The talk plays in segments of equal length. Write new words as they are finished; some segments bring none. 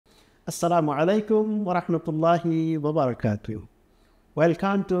Assalamu alaikum wa rahmatullahi wa barakatuh.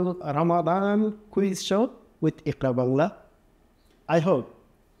 Welcome to Ramadan Quiz Show with IQRA Bangla. I hope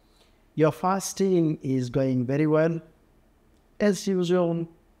your fasting is going very well, as usual,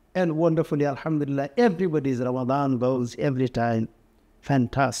 and wonderfully, alhamdulillah. Everybody's Ramadan goes every time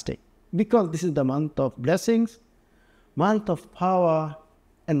fantastic, because this is the month of blessings, month of power,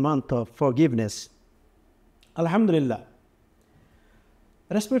 and month of forgiveness. Alhamdulillah.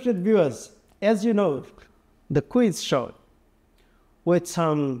 Respected viewers, as you know, the quiz show with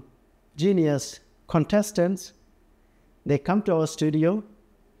some genius contestants, they come to our studio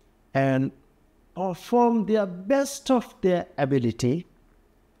and perform their best of their ability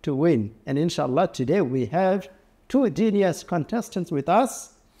to win. And inshallah, today we have two genius contestants with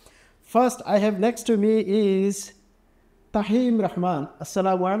us. First, I have next to me is Tahim Rahman.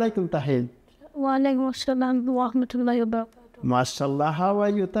 Assalamu alaikum, Tahim. Wa alaikum assalam wa rahmatullahi wa barakatuh. MashaAllah, how are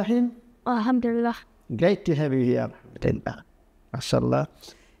you, Tahim? Alhamdulillah. Great to have you here. MashaAllah.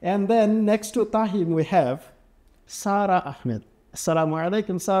 And then next to Tahim, we have Sarah Ahmed. Assalamu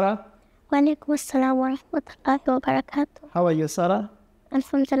alaikum, Sarah. Wa alaikum assalam wa rahmatullahi wa barakatuh. How are you, Sarah?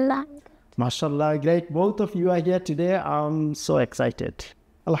 Alhamdulillah. MashaAllah, great. Both of you are here today. I'm so excited.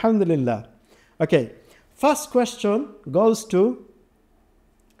 Alhamdulillah. Okay, first question goes to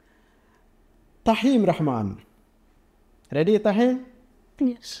Tahim Rahman. Ready, Tahim?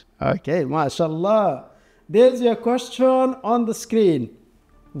 Yes. Okay, MashaAllah. There's your question on the screen.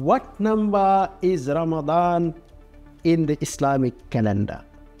 What number is Ramadan in the Islamic calendar?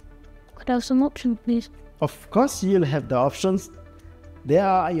 Could I have some options, please? Of course, you'll have the options. There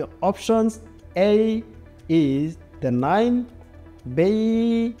are your options. A is the 9,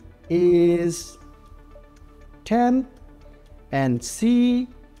 B is 10, and C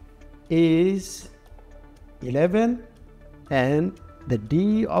is 11, and the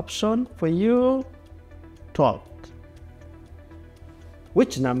D option for you, 12.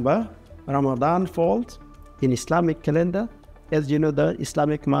 Which number Ramadan falls in Islamic calendar? As you know, the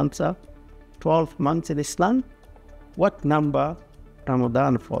Islamic months are 12 months in Islam. What number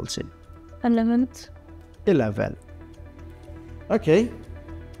Ramadan falls in? 11th. 11. Okay.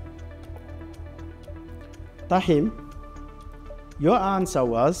 Tahim, your answer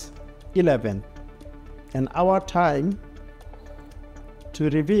was 11. And our time to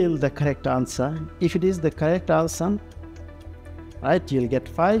reveal the correct answer. If it is the correct answer, right, you'll get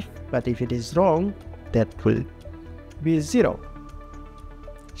 5. But if it is wrong, that will be 0.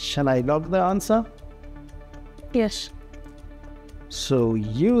 Shall I log the answer? Yes. So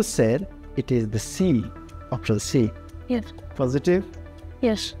you said it is the C, option C. Yes. Positive?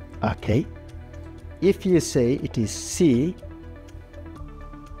 Yes. Okay. If you say it is C,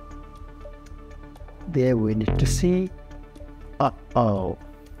 there we need to see. Uh-oh.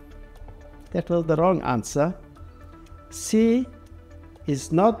 That was the wrong answer. C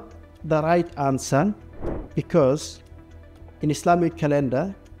is not the right answer because in Islamic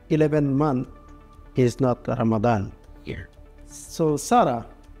calendar, 11 month is not Ramadan year. So Sarah,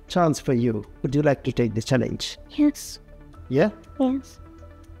 chance for you. Would you like to take the challenge? Yes. Yeah? Yes.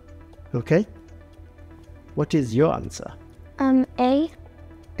 Okay. What is your answer? A.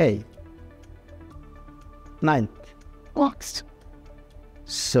 A. 9th. Next.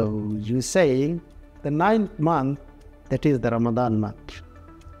 So you saying the 9th month, that is the Ramadan month.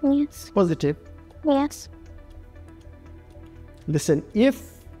 Yes. Positive. Yes. Listen,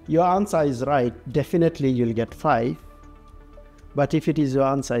 if your answer is right, definitely you'll get 5. But if it is your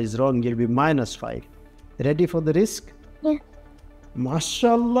answer is wrong, you'll be -5. Ready for the risk? Yeah.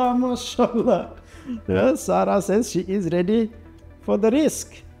 MashaAllah, MashaAllah. Yes, Sarah says she is ready for the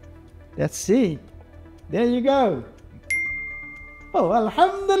risk. Let's see. There you go. Oh,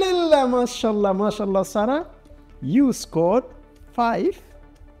 Alhamdulillah, MashaAllah, MashaAllah, Sarah. You scored 5,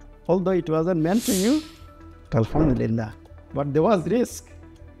 although it wasn't meant to you. Alhamdulillah. But there was risk.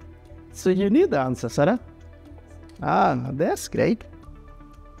 So you knew the answer, Sarah. That's great.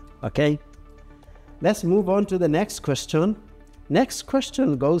 Okay. Let's move on to the next question. Next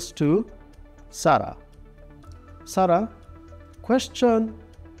question goes to Sarah. Sarah, question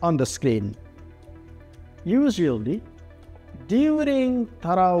on the screen. Usually, during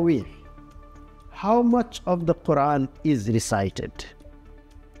Taraweeh, how much of the Quran is recited?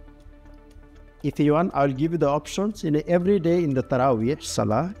 If you want, I'll give you the options. In every day in the Taraweeh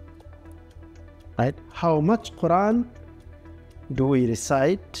Salah, right? How much Quran do we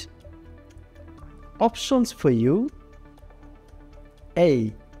recite? Options for you.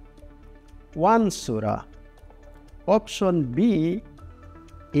 A, 1 surah. Option B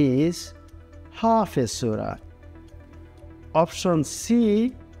is half a surah. Option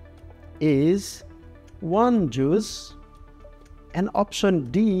C, is 1 juz, and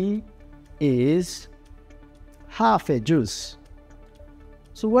option D is half a juz.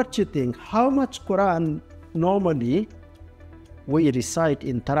 So what do you think? How much Quran normally we recite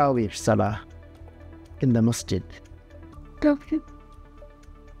in Taraweeh Salah in the masjid?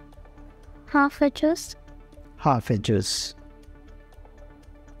 Half a juz. Half a juz.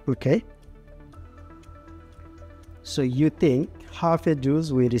 Okay. So you think half a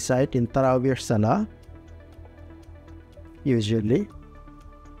juz we recite in Taraweeh Salah usually?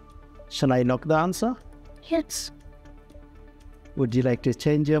 Shall I lock the answer? Yes. Would you like to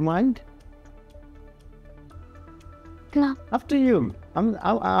change your mind? No. Up to you.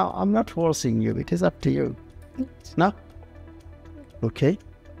 I'm not forcing you. It is up to you. No? Okay.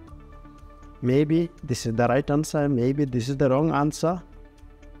 Maybe this is the right answer. Maybe this is the wrong answer.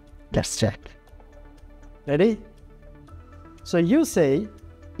 Let's check. Ready? So you say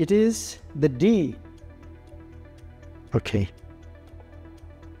it is the D. Okay.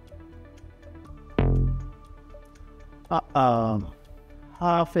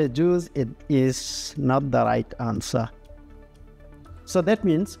 Half a juz, it is not the right answer. So that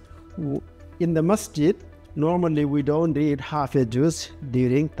means in the masjid, normally we don't read half a juz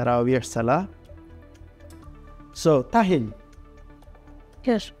during Taraweeh Salah. So, Tahim,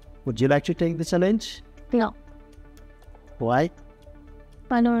 Yes. would you like to take the challenge? No. Why?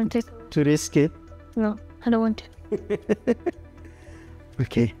 I don't want to. To risk it? No, I don't want to.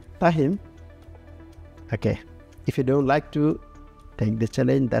 Okay. Tahim, okay. If you don't like to take the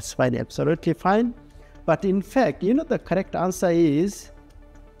challenge, that's fine, absolutely fine. But in fact, you know the correct answer is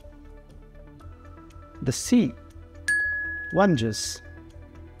the C, 1 juz.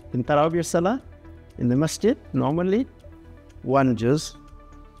 In Taraweeh Salah, in the masjid, normally 1 juz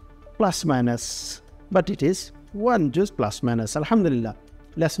plus minus, but it is 1 juz plus minus. Alhamdulillah.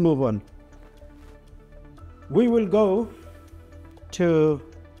 Let's move on. We will go to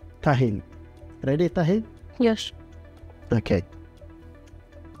Tahim. Ready, Tahim? Yes. Okay.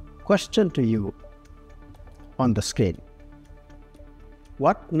 Question to you on the screen.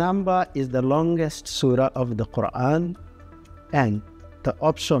 What number is the longest surah of the Quran? And the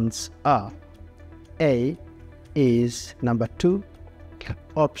options are: A is number 2,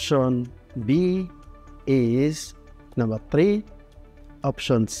 option B is number 3,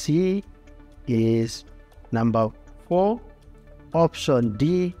 option C is number 4, option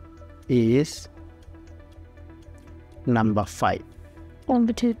D is number 5.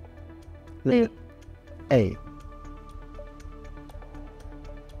 Number 2. A.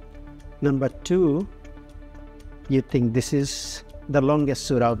 Number 2, you think this is the longest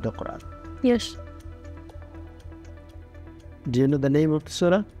surah of the Quran? Yes. Do you know the name of the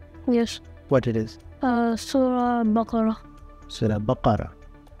surah? Yes. What it is? Surah Baqarah. Surah Baqarah.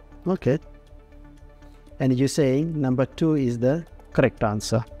 Okay. And you're saying number 2 is the correct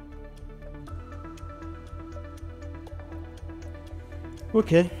answer.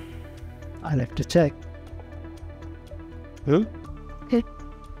 Okay. I'll have to check. Okay.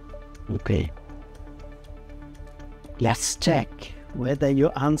 Okay. Let's check whether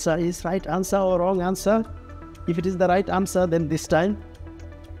your answer is right answer or wrong answer. If it is the right answer, then this time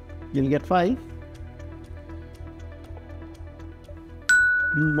you'll get 5.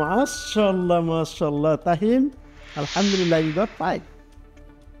 MashaAllah, MashaAllah. Tahim, Alhamdulillah, you got 5.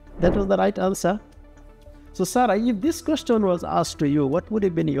 That was the right answer. So, Sarah, if this question was asked to you, what would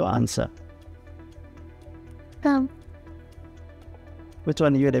have been your answer? Which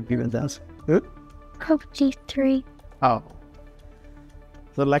one you would have given the answer? Probably 3. Oh.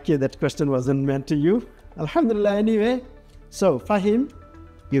 So lucky that question wasn't meant to you. Alhamdulillah, anyway. So, Fahim,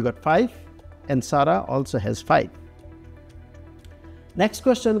 you got 5, and Sarah also has 5. Next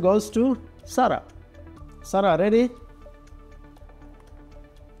question goes to Sarah. Sarah, ready?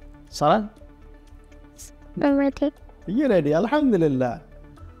 Sarah? I'm ready. You ready? Alhamdulillah.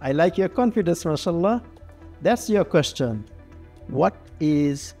 I like your confidence, mashallah. That's your question. What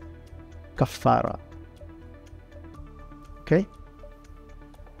is kafara? Okay.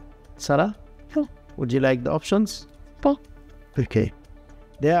 Sarah, would you like the options? Okay. Okay.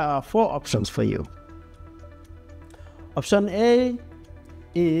 There are 4 options for you. Option A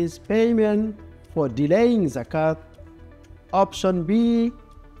is payment for delaying zakat. Option B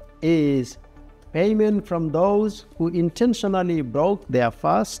is payment from those who intentionally broke their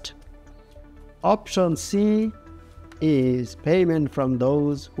fast. Option C is payment from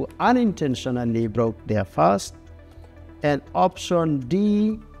those who unintentionally broke their fast. And option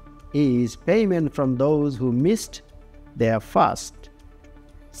D is payment from those who missed their fast.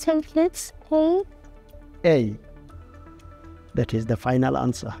 So it's A. A. That is the final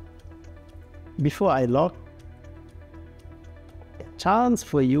answer. before I lock, a chance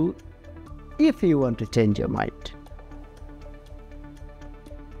for you if you want to change your mind.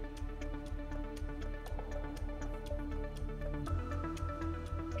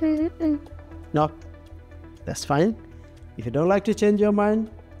 No, that's fine. If you don't like to change your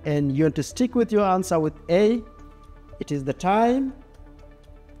mind and you want to stick with your answer with A, it is the time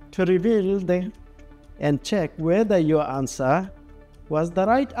to reveal and check whether your answer was the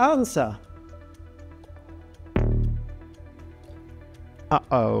right answer.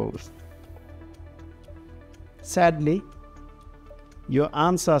 Uh-oh. Sadly, your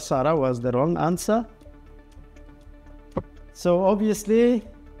answer, Sarah, was the wrong answer. So obviously,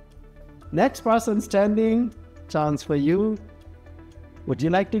 next person standing, chance for you. Would you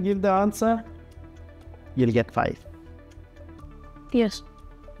like to give the answer? You'll get 5. Yes.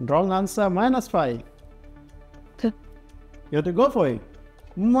 Wrong answer, -5. Okay. You have to go for it.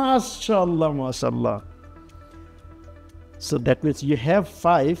 MashaAllah, MashaAllah. So that means you have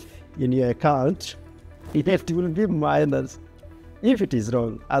 5 in your account. It will be minus if it is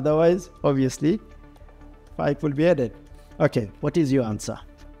wrong. Otherwise, obviously, 5 will be added. Okay, what is your answer?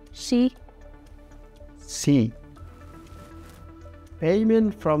 C. C.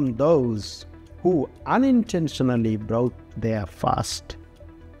 Payment from those who unintentionally broke their fast.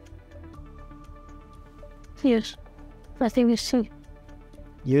 Yes. I think it's C.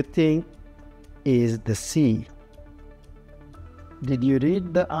 You think is the C. Did you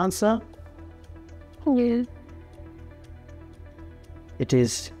read the answer? Yeah. It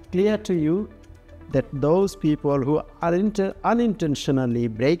is clear to you that those people who unintentionally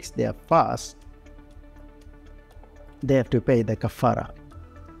breaks their fast, they have to pay the kafara.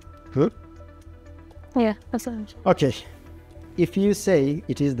 Good? Yeah, that's it. Okay. If you say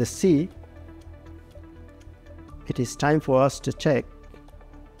it is the C, it is time for us to check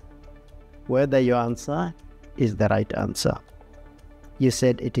whether your answer is the right answer. You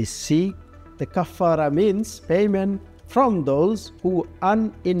said it is C. The kafara means payment from those who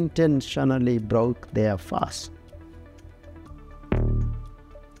unintentionally broke their fast.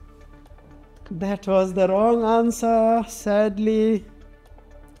 That was the wrong answer, sadly,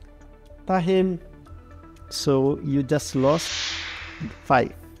 Tahim. So you just lost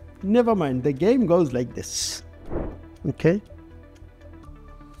 5. Never mind, the game goes like this. Okay?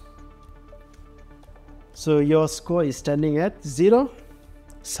 So your score is standing at 0.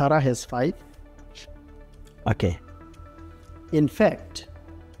 Sarah has 5. Okay. In fact,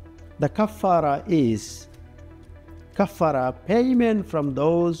 the kafara is kafara payment from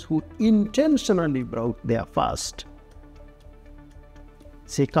those who intentionally broke their fast.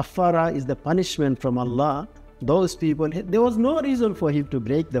 See, kafara is the punishment from Allah. Those people, there was no reason for him to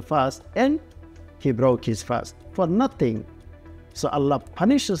break the fast and he broke his fast for nothing. So Allah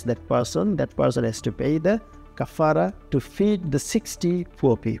punishes that person. That person has to pay the kafara to feed the 60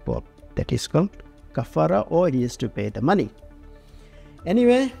 poor people. That is called kafara, or he has to pay the money.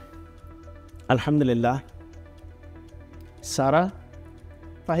 Anyway, Alhamdulillah. Sarah,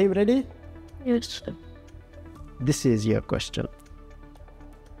 Fahim, ready? Yes. This is your question.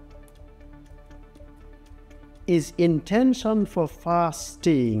 Is intention for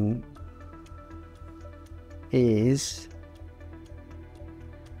fasting is,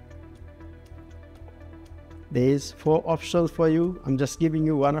 there's 4 options for you. I'm just giving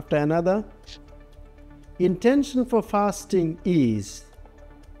you one after another. Intention for fasting is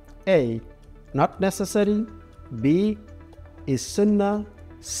A, not necessary, B, is sunnah,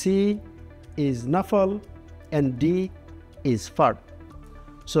 C, is nafal, and D, is fard.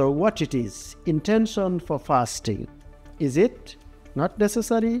 So what it is? Intention for fasting. Is it not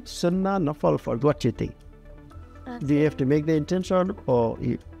necessary, sunnah, nafal, fard? What you think? Do you have to make the intention, or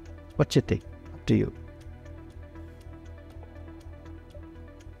what you think? Up to you.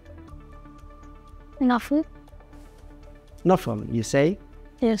 Nafal? Nafal, you say?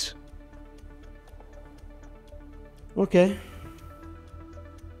 Yes. Okay.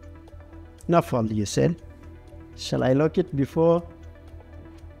 Nafal, you said. Shall I lock it before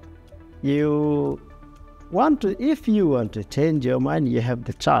you want to? If you want to change your mind, you have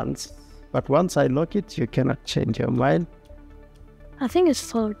the chance. But once I lock it, you cannot change your mind. I think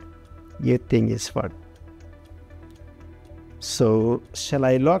it's fard. You think it's fard. So, shall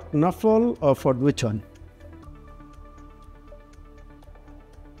I lock nafal or for which one?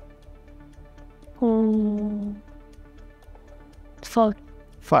 Fard.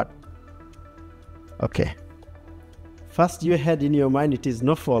 Fard. Okay. First you had in your mind it is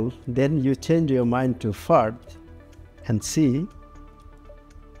nafal, then you change your mind to fard and see.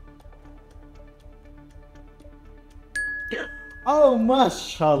 Oh Oh,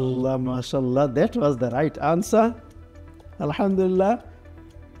 mashallah, mashallah. That was the right answer. Alhamdulillah.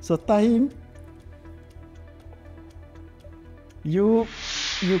 So, Tahim, you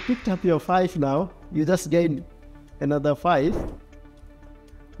picked up your 5 now. You just gained another 5.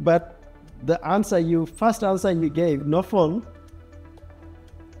 But the first answer you gave, Nofal,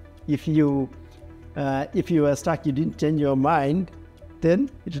 if you were stuck, you didn't change your mind, then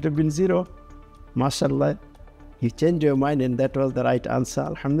it would have been 0. Mashallah. You changed your mind and that was the right answer.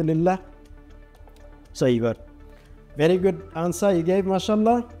 Alhamdulillah. So you got very good answer you gave,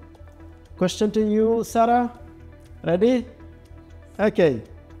 mashallah. Question to you, Sarah. Ready? Okay.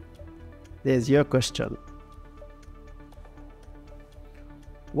 There's your question.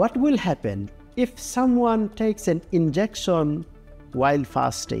 What will happen if someone takes an injection while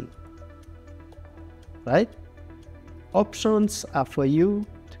fasting? Right? Options are for you.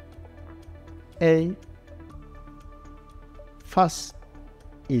 A, fast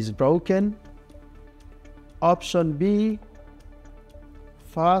is broken. Option B,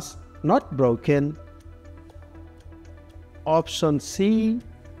 fast not broken. Option C,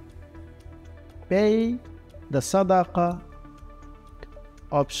 pay the sadaqah.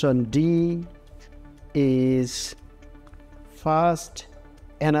 Option D is fast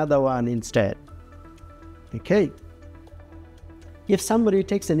another one instead. Okay. If somebody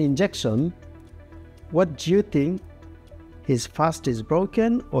takes an injection, what do you think? His fast is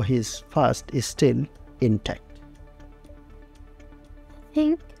broken or his fast is still intact? I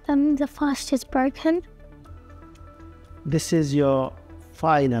think the fast is broken. This is your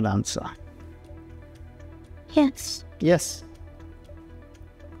final answer. Yes. Yes.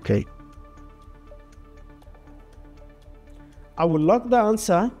 Okay. I will lock the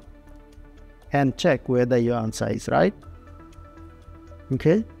answer and check whether your answer is right.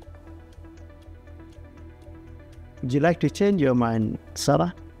 Okay. Would you like to change your mind,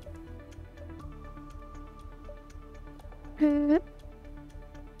 Sarah?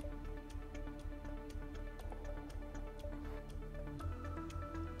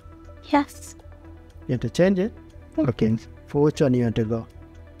 Yes. You want to change it? Okay. For which one you want to go?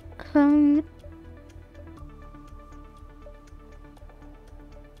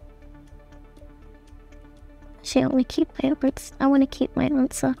 Actually, I want to keep my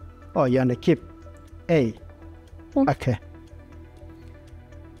answer. Oh, you want to keep A? Okay.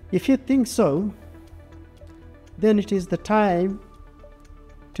 If you think so, then it is the time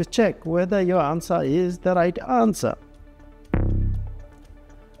to check whether your answer is the right answer.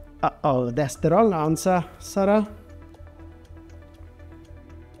 Uh-oh, that's the wrong answer, Sarah.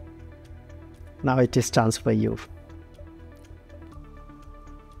 Now it is chance for you.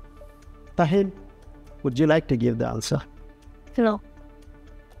 Tahim, would you like to give the answer? No.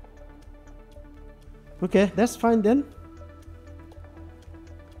 Okay, that's fine then.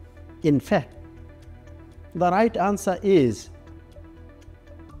 In fact, the right answer is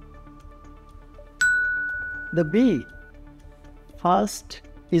the B. Fast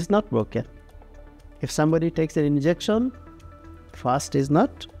is not broken. If somebody takes an injection, fast is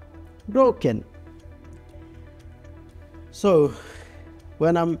not broken. So,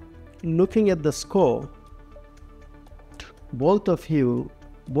 when I'm looking at the score, both of you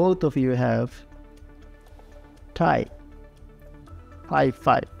have tie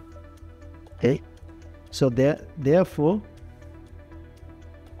 5-5. Okay, so therefore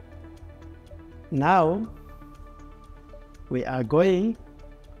now we are going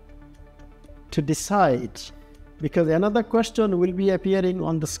to decide, because another question will be appearing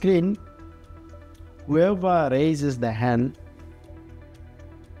on the screen. Whoever raises the hand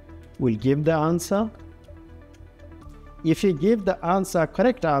will give the answer. If you give the answer,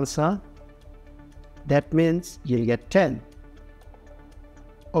 correct answer, that means you'll get 10.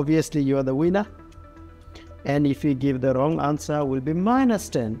 Obviously, you are the winner. And if you give the wrong answer, will be minus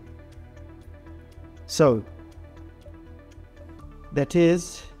 10. So, that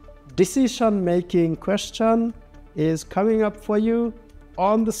is, decision-making question is coming up for you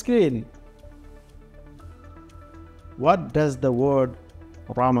on the screen. What does the word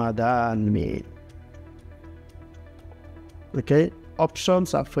Ramadan mean? Okay,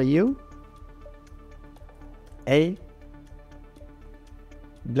 options are for you. A,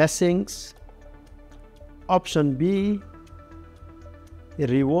 blessings. Option B,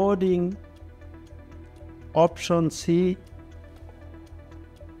 rewarding. Option C,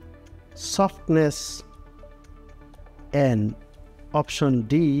 softness. And option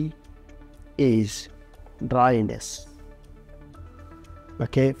D is dryness.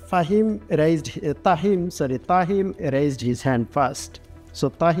 Okay, Tahim raised his hand first. So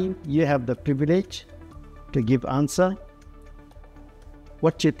Tahim, you have the privilege to give answer.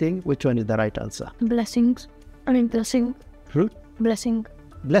 What do you think? Which one is the right answer? Blessings. Blessing. Blessing.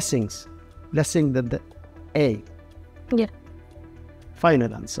 Blessings. Blessing, the A. Yeah.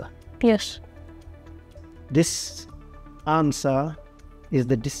 Final answer. Yes. This answer is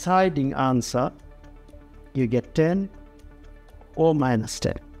the deciding answer. You get 10 or minus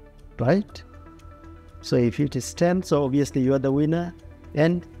 10, right? So if it is 10, so obviously you are the winner.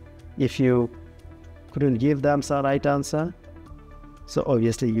 And if you couldn't give the answer, right answer, so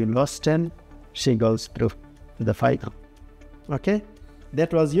obviously you lost 10. She goes through to the final. Okay?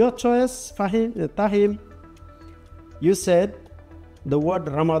 That was your choice, Tahim. You said the word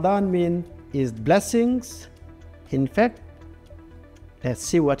Ramadan is blessings. In fact, let's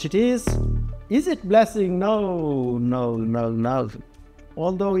see what it is. Is it blessing? No.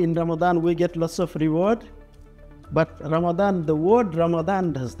 Although in Ramadan we get lots of reward, but the word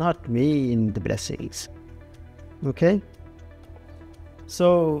Ramadan does not mean the blessings. Okay?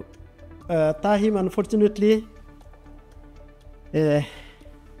 So, Tahim, unfortunately,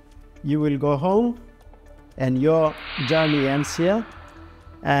 you will go home and your journey ends here,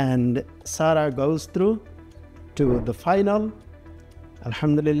 and Sarah goes through to the final.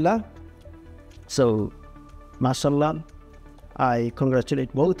 Alhamdulillah. So, mashallah, I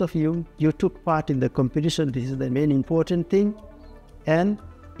congratulate both of you. You took part in the competition. This is the main important thing. And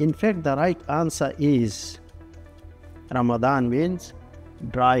in fact, the right answer is Ramadan means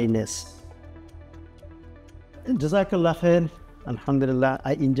dryness. Jazakallah khair. Alhamdulillah,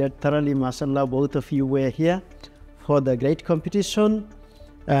 I enjoyed thoroughly. Mashallah, both of you were here for the great competition,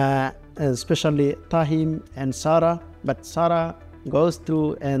 especially Tahim and Sarah. But Sarah goes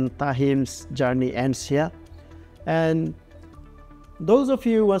through and Tahim's journey ends here. And those of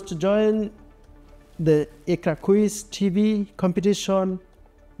you who want to join the IQRA Quiz TV competition,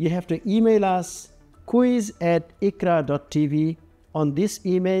 you have to email us quiz@iqra.tv. On this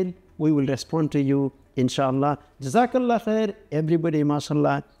email, we will respond to you, inshallah. Jazakallah khair, everybody,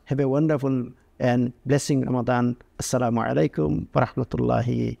 mashallah. Have a wonderful and blessing Ramadan. Assalamu alaikum wa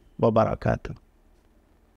rahmatullahi wa barakatuh.